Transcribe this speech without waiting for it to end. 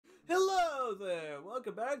Hello there!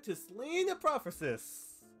 Welcome back to Selene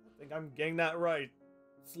Apoptosis. I think I'm getting that right.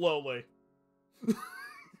 Slowly.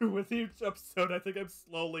 With each episode, I think I'm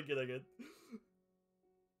slowly getting it.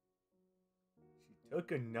 She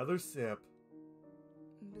took another sip.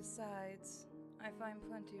 Besides, I find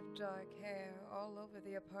plenty of dark hair all over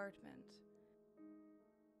the apartment.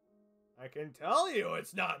 I can tell you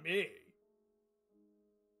it's not me.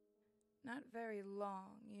 Not very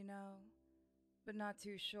long, you know, but not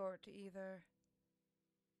too short either.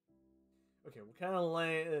 Okay, what kind of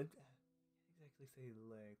length? Exactly say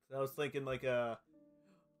length. I was thinking like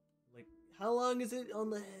how long is it on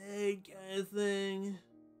the head kind of thing.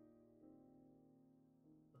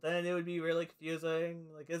 But then it would be really confusing.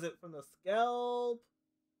 Like, is it from the scalp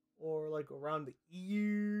or like around the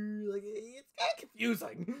ear? Like, it's kind of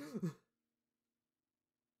confusing.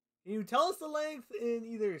 Can you tell us the length in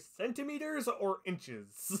either centimeters or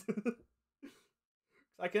inches?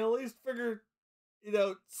 I can at least figure it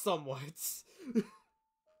out somewhat.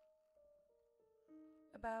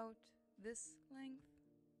 About this length?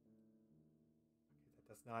 That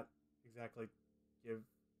does not exactly give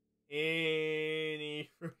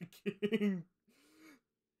any freaking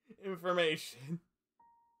information.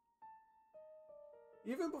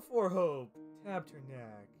 Even before Hope tapped her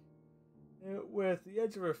neck with the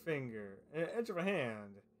edge of her finger and the edge of her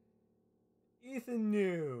hand, Ethan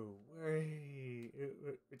knew where he.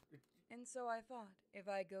 And so I thought, if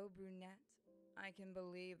I go brunette, I can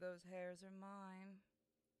believe those hairs are mine.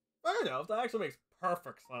 Fair enough, that actually makes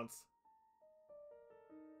perfect sense.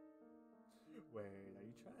 Wait, are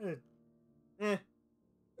you trying to...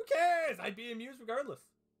 who cares? I'd be amused regardless.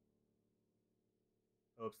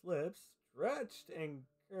 Hope's lips stretched and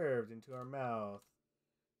curved into her mouth.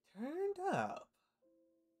 Turned up.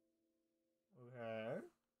 Okay.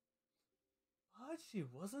 But she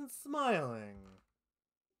wasn't smiling.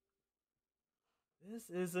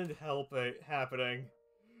 This isn't happening.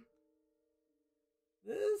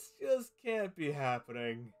 This just can't be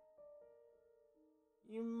happening.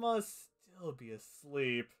 You must still be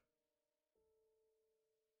asleep.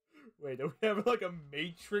 Wait, do we have like a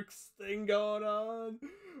Matrix thing going on?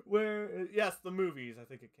 Where, yes, the movies. I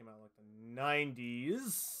think it came out like the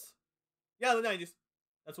 90s. Yeah, the 90s.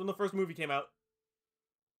 That's when the first movie came out.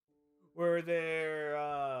 Where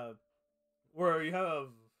where you have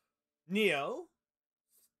Neo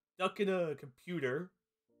stuck in a computer.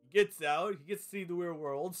 He gets out, he gets to see the real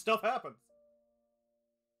world, stuff happens.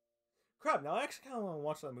 Crap, now I actually kind of want to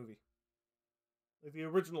watch that movie. Like the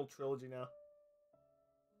original trilogy now.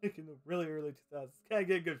 Like in the really early 2000s. Kind of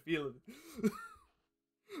get a good feeling.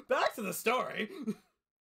 Back to the story!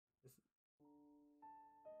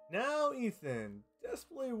 Now Ethan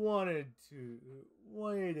desperately wanted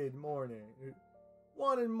morning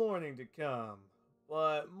to come.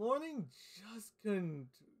 But morning just couldn't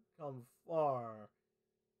come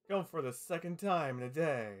for the second time in a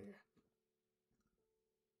day.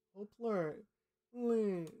 Hope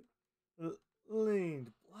leaned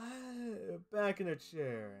back in her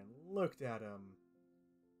chair and looked at him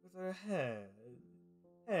with her head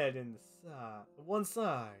in one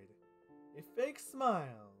side, a fake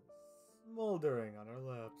smile smoldering on her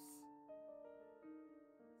lips.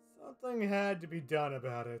 Something had to be done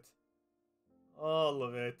about it. All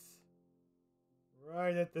of it.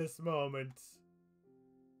 Right at this moment.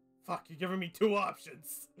 Fuck, you're giving me two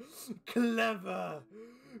options. Clever.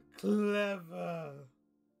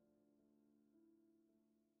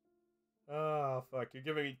 Oh, fuck, you're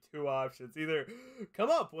giving me two options. Either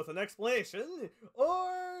come up with an explanation,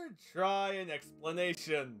 or try an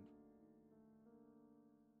explanation.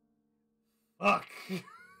 Fuck.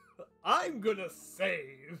 I'm gonna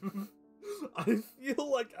save. I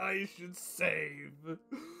feel like I should save. So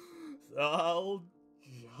I'll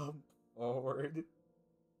jump forward.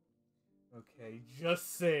 Okay,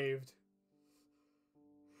 just saved.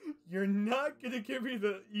 You're not gonna give me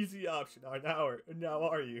the easy option now,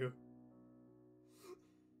 are you?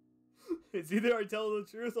 It's either I tell the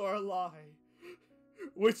truth or I lie.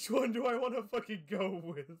 Which one do I want to fucking go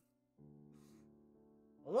with?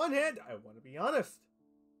 On one hand, I want to be honest.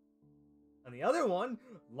 On the other one,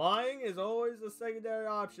 lying is always a secondary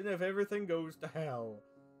option if everything goes to hell.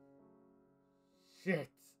 Shit.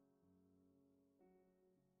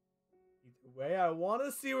 Either way, I want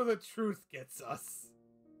to see where the truth gets us.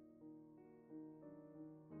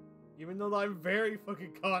 Even though I'm very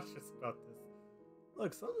fucking cautious about this.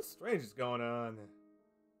 Look, something strange is going on.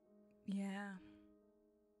 Yeah.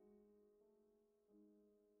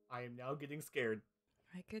 I am now getting scared.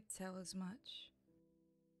 I could tell as much.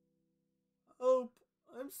 Hope,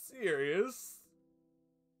 I'm serious.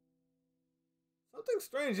 Something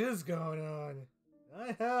strange is going on.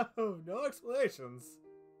 I have no explanations.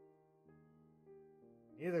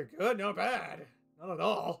 Neither good nor bad. Not at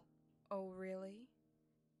all. Oh, really?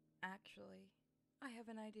 Actually, I have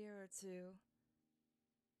an idea or two.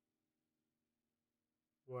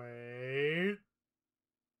 Wait.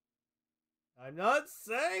 I'm not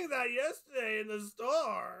saying that yesterday in the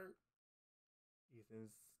store. Ethan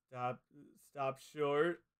stopped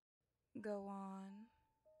short. Go on.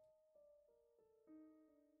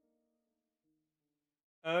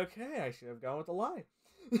 Okay, I should have gone with the lie.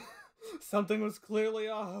 Something was clearly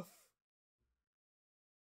off.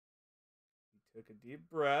 He took a deep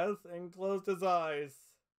breath and closed his eyes.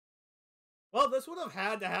 Well, this would have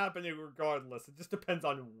had to happen regardless. It just depends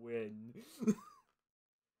on when.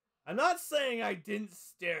 I'm not saying I didn't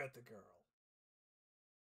stare at the girl.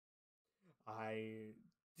 I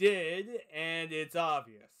did, and it's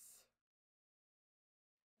obvious.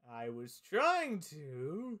 I was trying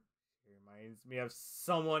to. She reminds me of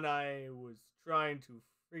someone I was trying to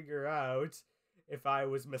figure out if I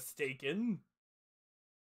was mistaken.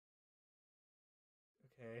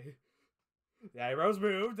 Okay. The eyebrows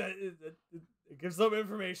moved. It gives some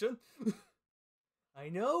information. I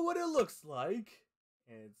know what it looks like,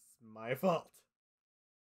 and it's my fault.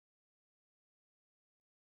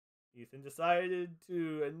 Ethan decided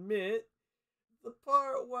to admit the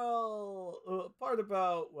part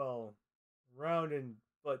about, round and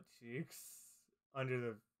butt cheeks under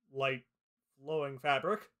the light flowing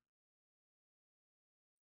fabric.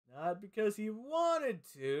 Not because he wanted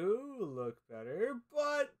to look better,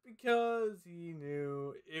 but because he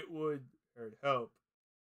knew it would hurt Hope.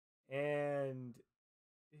 And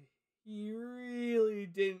he really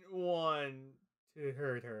didn't want to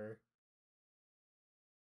hurt her.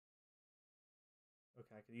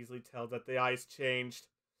 Okay, I could easily tell that the eyes changed.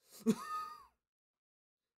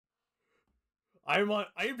 I'm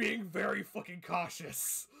being very fucking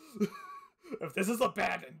cautious. If this is a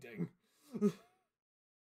bad ending.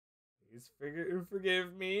 Please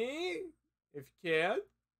forgive me, if you can.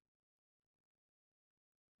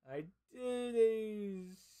 I did a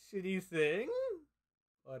shitty thing,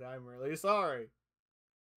 but I'm really sorry.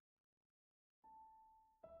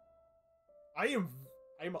 I'm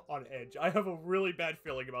on edge. I have a really bad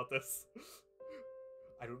feeling about this.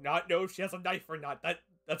 I do not know if she has a knife or not.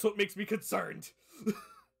 That's what makes me concerned.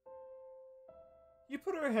 He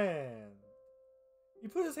put his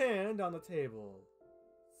hand on the table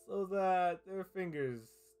so that their fingers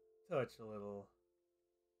touch a little.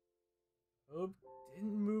 Hope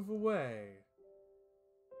didn't move away.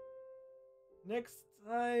 Next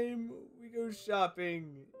time we go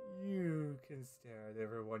shopping, you can stare at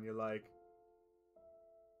everyone you like.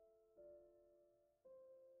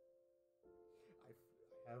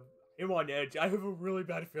 I'm on edge. I have a really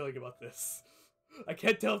bad feeling about this. I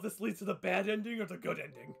can't tell if this leads to the bad ending or the good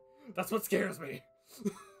ending. That's what scares me.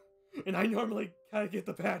 And I normally kind of get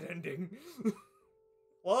the bad ending. A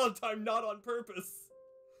lot of the time, not on purpose.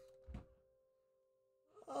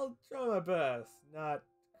 I'll try my best not to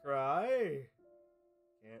cry.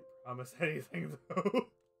 Can't promise anything, though.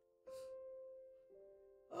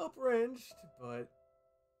 Hope wrenched, but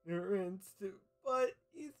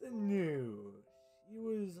Ethan knew she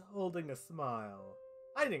was hiding a smile.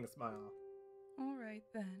 Alright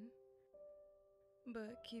then.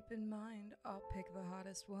 But keep in mind, I'll pick the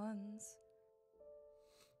hottest ones.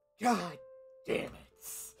 God damn it!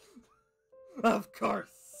 Of course!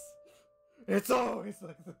 It's always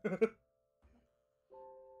like that.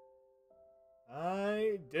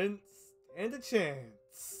 I didn't stand a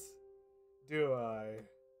chance, do I?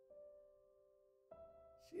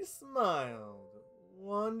 She smiled,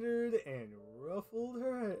 wondered, and ruffled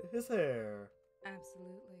his hair.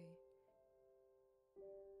 Absolutely.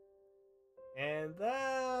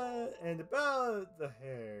 And about the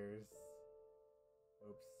hairs.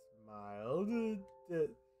 Hope smiled,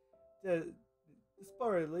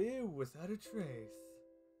 despairingly, without a trace.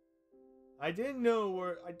 I don't know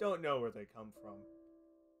where they come from.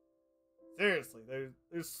 Seriously,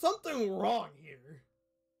 there's something wrong here.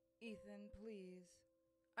 Ethan, please.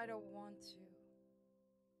 I don't want to.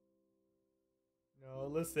 No,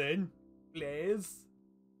 listen, please.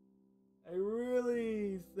 I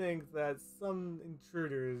really think that some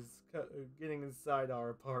intruder is getting inside our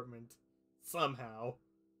apartment. Somehow.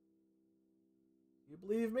 You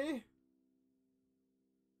believe me?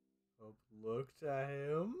 Hope looked at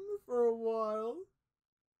him for a while.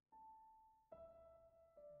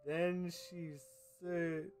 Then she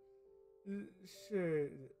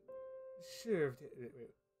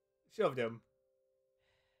shoved him.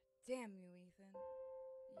 Damn you, Ethan.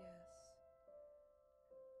 Yes.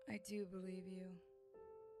 I do believe you.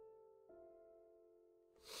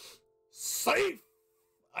 safe!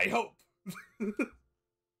 I hope.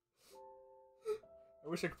 I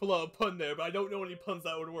wish I could pull out a pun there, but I don't know any puns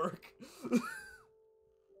that would work.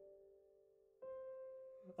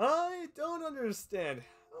 I don't understand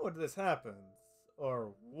how this happens,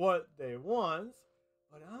 or what they want,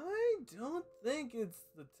 but I don't think it's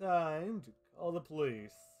the time to call the police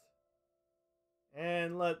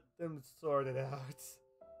and let them sort it out.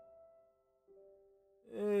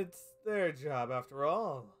 It's their job, after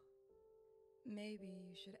all. Maybe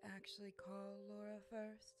you should actually call Laura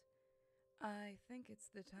first. I think it's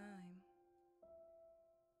the time.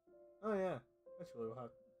 Oh yeah, actually we'll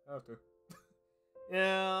have to.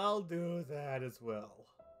 Yeah, I'll do that as well.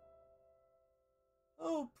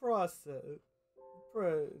 Oh, pressed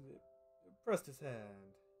his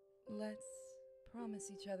hand. Let's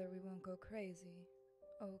promise each other we won't go crazy,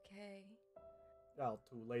 okay? Oh,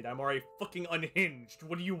 too late. I'm already fucking unhinged.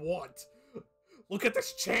 What do you want? Look at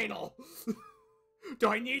this channel. Do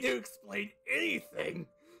I need to explain anything?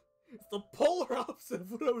 It's the polar opposite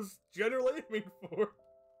of what I was generally aiming for.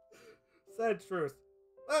 Sad truth.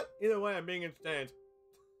 But either way, I'm being entertained.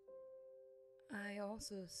 I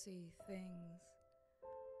also see things.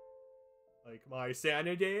 Like my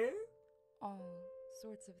sanity? All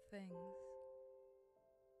sorts of things.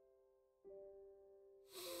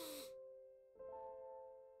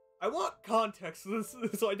 I want context to this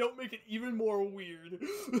so I don't make it even more weird.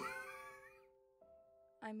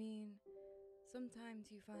 I mean,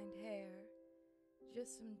 sometimes you find hair,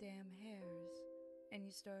 just some damn hairs, and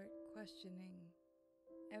you start questioning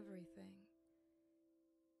everything.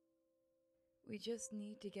 We just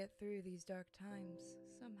need to get through these dark times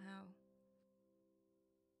somehow.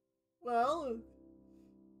 Well,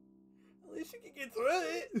 at least you can get through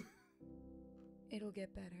it. It'll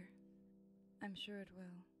get better. I'm sure it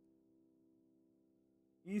will.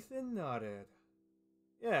 Ethan nodded.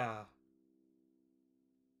 Yeah.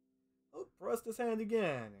 Hope pressed his hand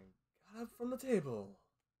again and got up from the table.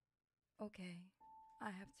 Okay,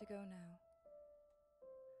 I have to go now.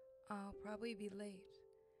 I'll probably be late,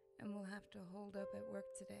 and we'll have to hold up at work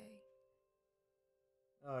today.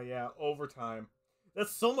 Oh yeah, overtime.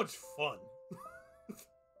 That's so much fun.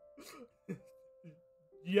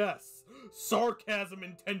 Yes, sarcasm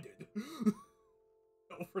intended.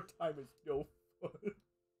 Overtime is no fun.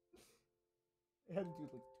 I had to do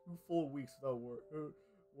like 2 full weeks without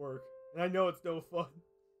work, and I know it's no fun.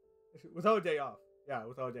 Without a day off. Yeah,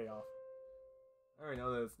 without a day off. I already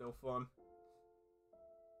know that it's no fun.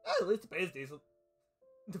 At least the pay is decent.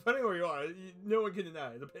 Depending on where you are, no one can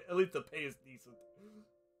deny it. At least the pay is decent.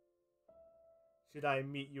 Should I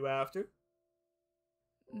meet you after?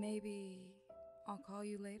 Maybe I'll call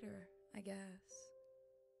you later, I guess.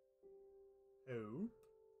 Hope?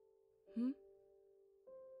 Hmm?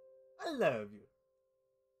 I love you.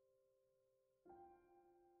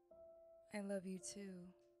 I love you too.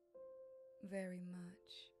 Very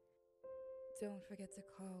much. Don't forget to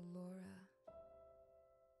call Laura.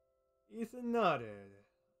 Ethan nodded,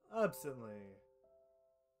 absently.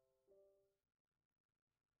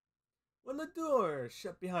 When the door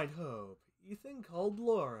shut behind Hope, Ethan called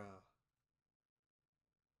Laura.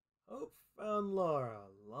 Hope found Laura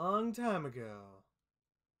a long time ago.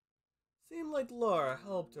 Seemed like Laura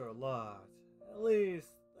helped her a lot. At least,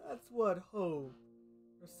 that's what Hope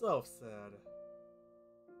herself said.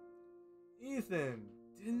 Ethan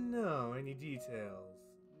didn't know any details,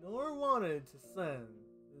 nor wanted to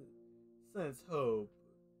since Hope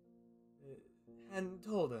hadn't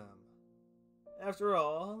told him. After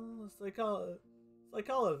all,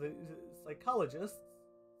 psychologists.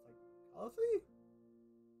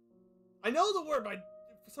 I know the word, but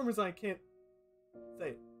for some reason I can't say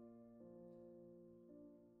it.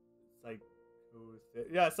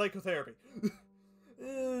 Psychotherapy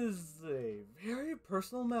is a very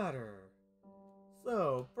personal matter.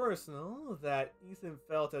 So personal that Ethan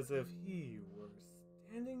felt as if he were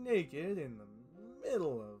standing naked in the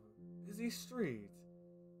middle of a busy street,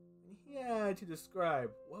 and he had to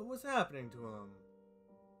describe what was happening to him.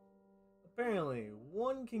 Apparently,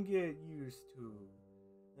 one can get used to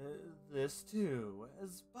this too,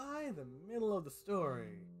 as by the middle of the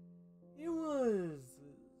story, he was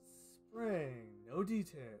sparing no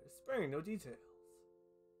details.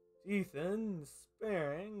 Ethan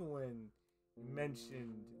sparing when he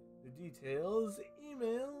mentioned the details,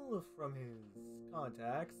 email from his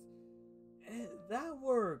contacts, that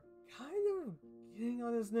were kind of getting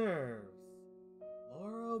on his nerves.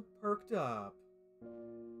 Laura perked up.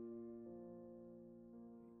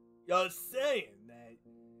 You're saying that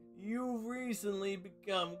you've recently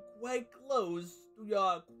become quite close to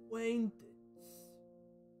your acquaintance.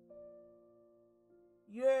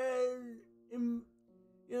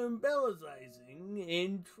 embellishing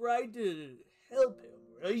and tried to help him,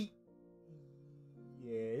 right?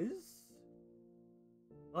 Yes?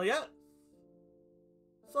 Well, yeah.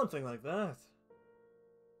 Something like that.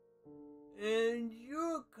 And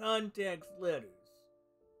your contact's letters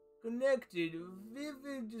connected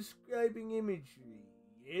vivid describing imagery,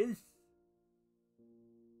 yes?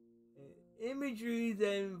 Imagery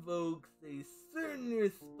that invokes a certain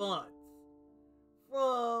response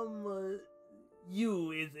from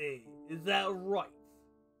you, is that right?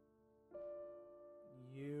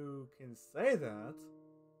 You can say that.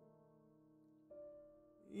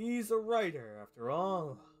 He's a writer, after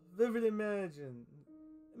all. Vivid imagines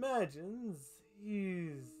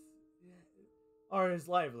are his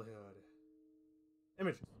livelihood.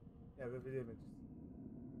 Images. Yeah, vivid images.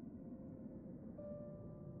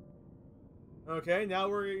 Okay, now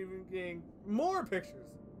we're even getting more pictures.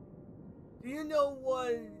 Do you know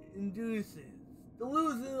what induces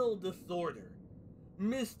delusional disorder,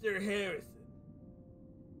 Mr. Harrison?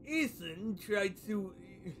 Ethan tried to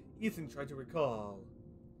recall.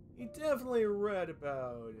 He definitely read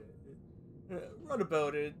about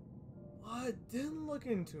it, but didn't look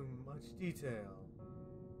into much detail.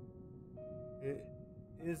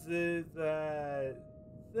 Is it that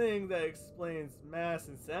thing that explains mass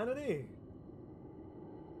insanity?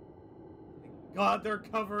 God, they're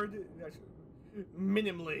covered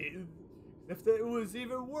minimally. If it was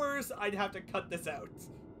even worse, I'd have to cut this out.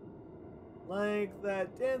 Like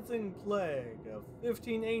that dancing plague of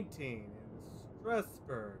 1518 in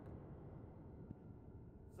Strasbourg.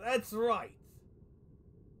 That's right.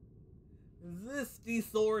 This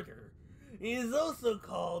disorder is also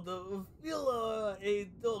called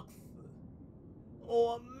philadox,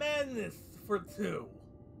 or madness for two.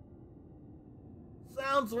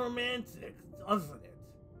 Sounds romantic, doesn't it?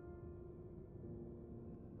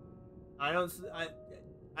 I don't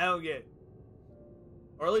get it.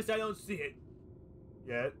 Or at least I don't see it.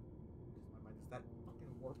 Yet. My mind is that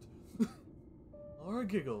fucking warped. Laura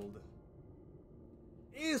giggled.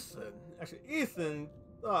 Ethan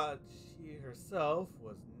thought she herself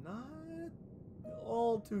was not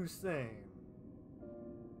all too sane.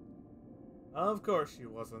 Of course she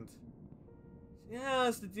wasn't. She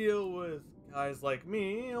has to deal with guys like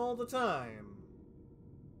me all the time.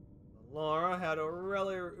 But Laura had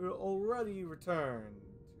already returned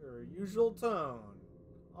to her usual tone,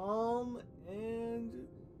 calm and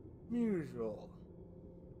usual.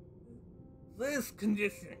 This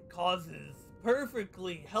condition causes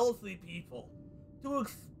perfectly healthy people to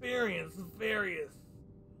experience various,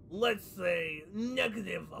 let's say,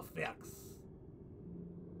 negative effects.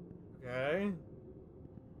 Okay?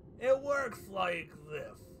 It works like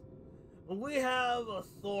this. We have a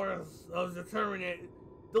source of determinate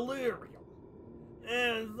delirium,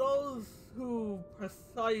 and those who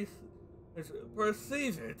perceive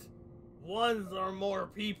it, ones or more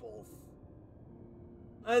peoples.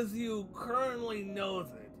 As you currently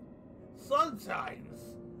knows it, sometimes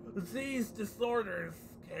these disorders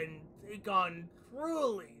can take on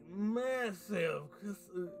truly massive,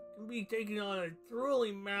 can be taken on a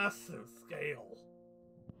truly massive scale.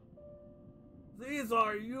 These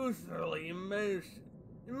are usually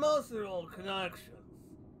emotional connections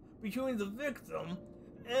between the victim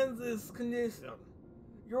and this condition.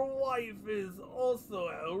 Your wife is also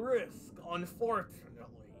at risk, unfortunately.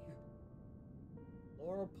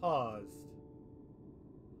 Laura paused.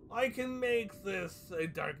 I can make this a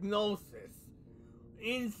diagnosis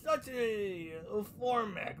in such a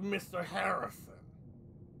format, Mr. Harrison.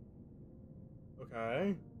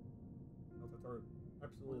 Okay. They're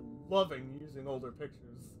absolutely loving using older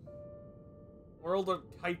pictures. Or older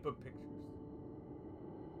type of pictures.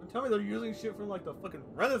 Don't tell me they're using shit from like the fucking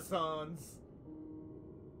Renaissance. I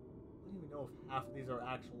don't even know if half of these are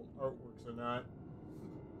actual artworks or not.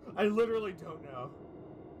 I literally don't know.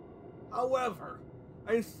 However,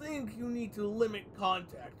 I think you need to limit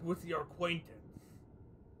contact with your acquaintance.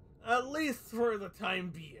 At least for the time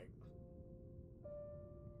being.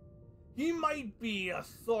 He might be a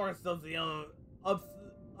source of the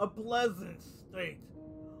unpleasant state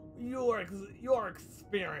you are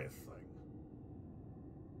experiencing.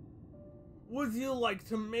 Would you like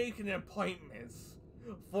to make an appointment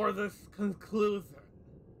for this conclusion?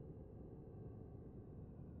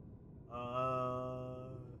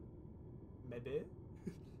 Maybe?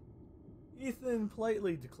 Ethan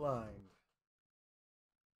politely declined.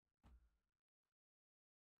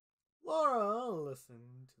 Laura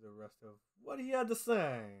listened to the rest of what he had to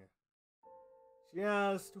say. She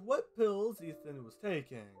asked what pills Ethan was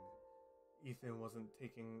taking. Ethan wasn't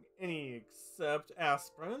taking any except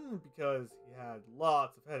aspirin because he had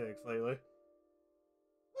lots of headaches lately.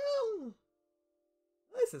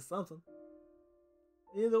 6 is something.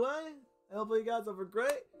 Either way, I hope you guys have a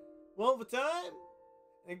great, wonderful time,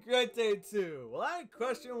 and a great day too. Well, I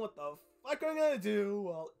question what the fuck I'm gonna do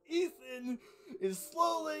while Ethan is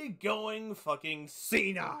slowly going fucking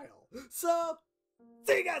senile. So,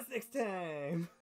 see you guys next time!